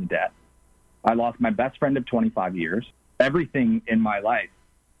 $120,000 into debt. I lost my best friend of 25 years. Everything in my life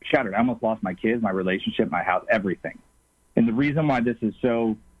shattered. I almost lost my kids, my relationship, my house, everything. And the reason why this is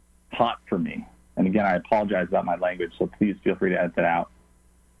so hot for me, and again, I apologize about my language, so please feel free to edit that out.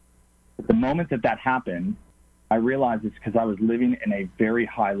 But the moment that happened, I realized it's because I was living in a very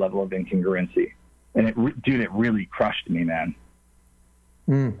high level of incongruency. And it really crushed me, man.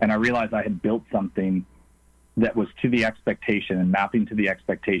 And I realized I had built something that was to the expectation and mapping to the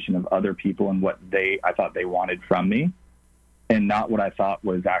expectation of other people and what I thought they wanted from me, and not what I thought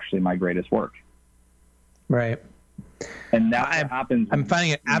was actually my greatest work. Right. And that happens. I'm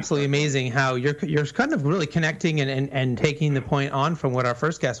finding it absolutely amazing how you're kind of really connecting and taking the point on from what our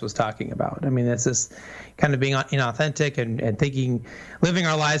first guest was talking about. I mean, it's this kind of being inauthentic and thinking, living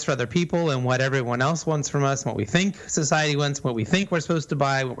our lives for other people and what everyone else wants from us, and what we think society wants, what we think we're supposed to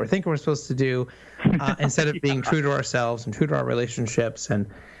buy, what we think we're supposed to do, instead of being true to ourselves and true to our relationships, and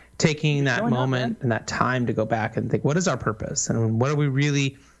taking that moment and that time to go back and think, what is our purpose, and what are we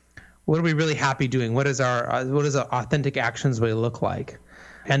really happy doing? What is our authentic actions really look like?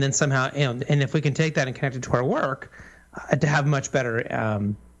 And then somehow, and if we can take that and connect it to our work, to have much better,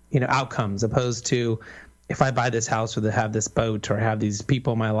 outcomes, opposed to, if I buy this house or to have this boat or have these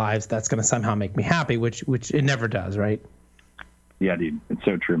people in my lives, that's going to somehow make me happy, which it never does, right? Yeah, dude, it's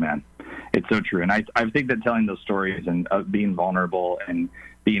so true, man. It's so true. And I think that telling those stories and being vulnerable and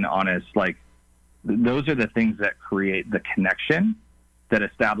being honest, like, those are the things that create the connection that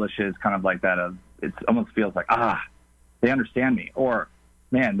establishes kind of like that of, it almost feels like, they understand me, or,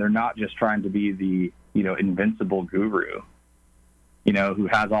 man, they're not just trying to be the, invincible guru, who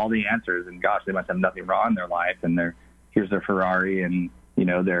has all the answers, and gosh, they must have nothing wrong in their life, and here's their Ferrari, and,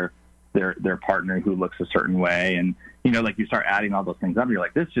 their partner who looks a certain way, and, like, you start adding all those things up, and you're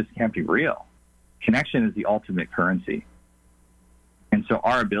like, this just can't be real. Connection is the ultimate currency. And so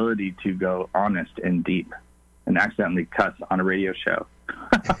our ability to go honest and deep and accidentally cuss on a radio show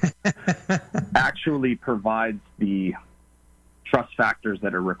actually provides the trust factors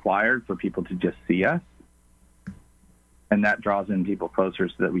that are required for people to just see us. And that draws in people closer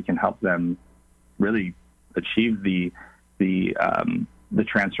so that we can help them really achieve the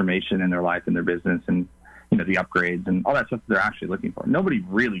transformation in their life and their business, and, the upgrades and all that stuff that they're actually looking for. Nobody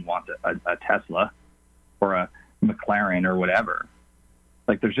really wants a Tesla or a McLaren or whatever.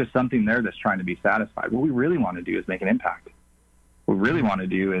 Like, there's just something there that's trying to be satisfied. What we really want to do is make an impact. What we really want to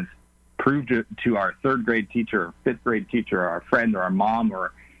do is prove to our third grade teacher or fifth grade teacher or our friend or our mom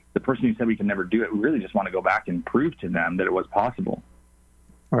or the person who said we can never do it. We really just want to go back and prove to them that it was possible.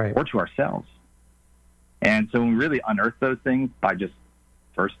 Right. Or to ourselves. And so when we really unearth those things by just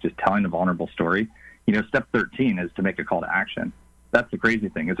telling a vulnerable story, step 13 is to make a call to action. That's the crazy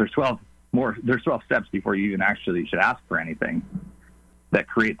thing, is there's 12 steps before you even actually should ask for anything, that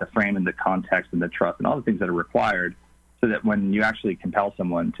create the frame and the context and the trust and all the things that are required, so that when you actually compel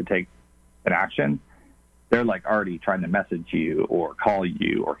someone to take an action, they're like already trying to message you or call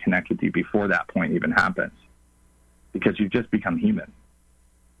you or connect with you before that point even happens, because you've just become human.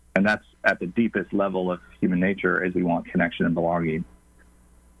 And that's at the deepest level of human nature, is we want connection and belonging.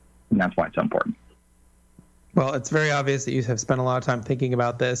 And that's why it's so important. Well, it's very obvious that you have spent a lot of time thinking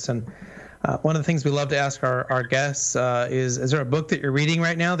about this. And one of the things we love to ask our guests is there a book that you're reading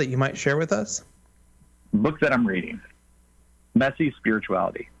right now that you might share with us? Book that I'm reading. Messy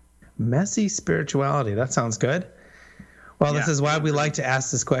Spirituality. Messy Spirituality. That sounds good. Well, this is why we like to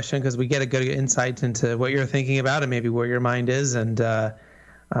ask this question, because we get a good insight into what you're thinking about and maybe where your mind is. And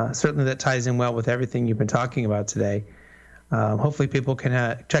certainly that ties in well with everything you've been talking about today. Hopefully people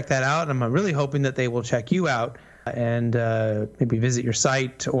can check that out. I'm really hoping that they will check you out and maybe visit your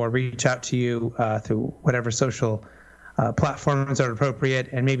site or reach out to you through whatever social platforms are appropriate,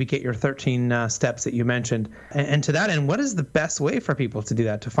 and maybe get your 13 steps that you mentioned. And to that end, what is the best way for people to do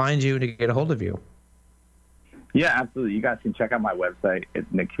that, to find you and to get a hold of you? Yeah, absolutely. You guys can check out my website at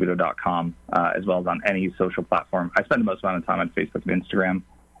nickcavuoto.com, as well as on any social platform. I spend the most amount of time on Facebook and Instagram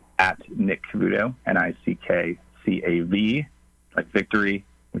at Nick Cavuoto, NICKCAV, like victory,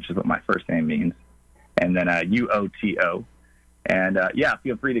 which is what my first name means, and then UOTO. And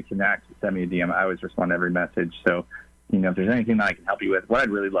feel free to connect, send me a DM. I always respond to every message. So, if there's anything that I can help you with, what I'd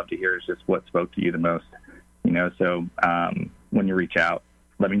really love to hear is just what spoke to you the most. So when you reach out,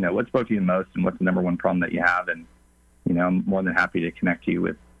 let me know what spoke to you the most and what's the number one problem that you have. And, I'm more than happy to connect you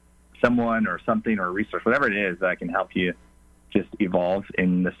with someone or something or a resource, whatever it is, that I can help you just evolve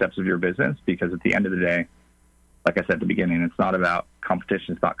in the steps of your business. Because at the end of the day, like I said at the beginning, it's not about competition,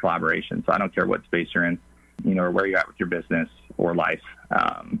 it's about collaboration. So I don't care what space you're in, or where you're at with your business or life.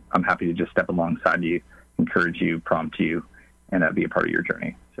 I'm happy to just step alongside you, encourage you, prompt you, and be a part of your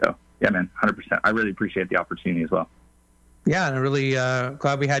journey. So, yeah, man, 100%. I really appreciate the opportunity as well. Yeah, and I'm really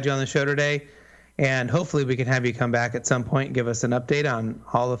glad we had you on the show today. And hopefully we can have you come back at some point and give us an update on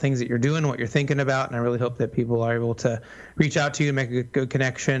all the things that you're doing, what you're thinking about. And I really hope that people are able to reach out to you, make a good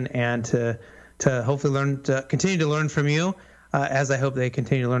connection, and to hopefully continue to learn from you, as I hope they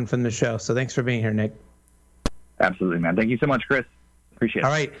continue to learn from the show. So thanks for being here, Nick. Absolutely, man. Thank you so much, Chris. Appreciate it.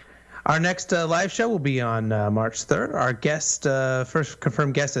 All right. Our next live show will be on March 3rd. Our guest, first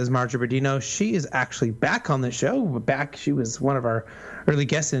confirmed guest, is Marjorie Berdino. She is actually back on the show. She was one of our early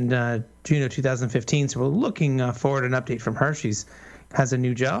guests in June of 2015. So we're looking forward to an update from her. She has a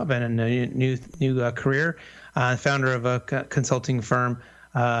new job and a new career. Founder of a consulting firm.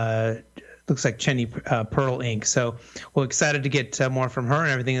 Looks like Cheney Pearl Inc. So we're excited to get more from her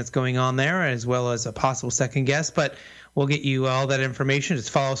and everything that's going on there, as well as a possible second guest. But we'll get you all that information. Just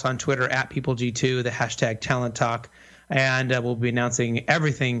follow us on Twitter at PeopleG2, the hashtag Talent Talk, and we'll be announcing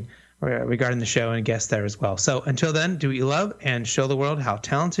everything regarding the show and guests there as well. So until then, do what you love and show the world how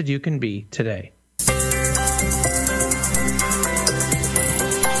talented you can be today.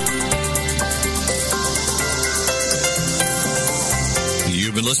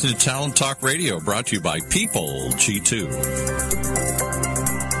 You've been listening to Talent Talk Radio, brought to you by People G2.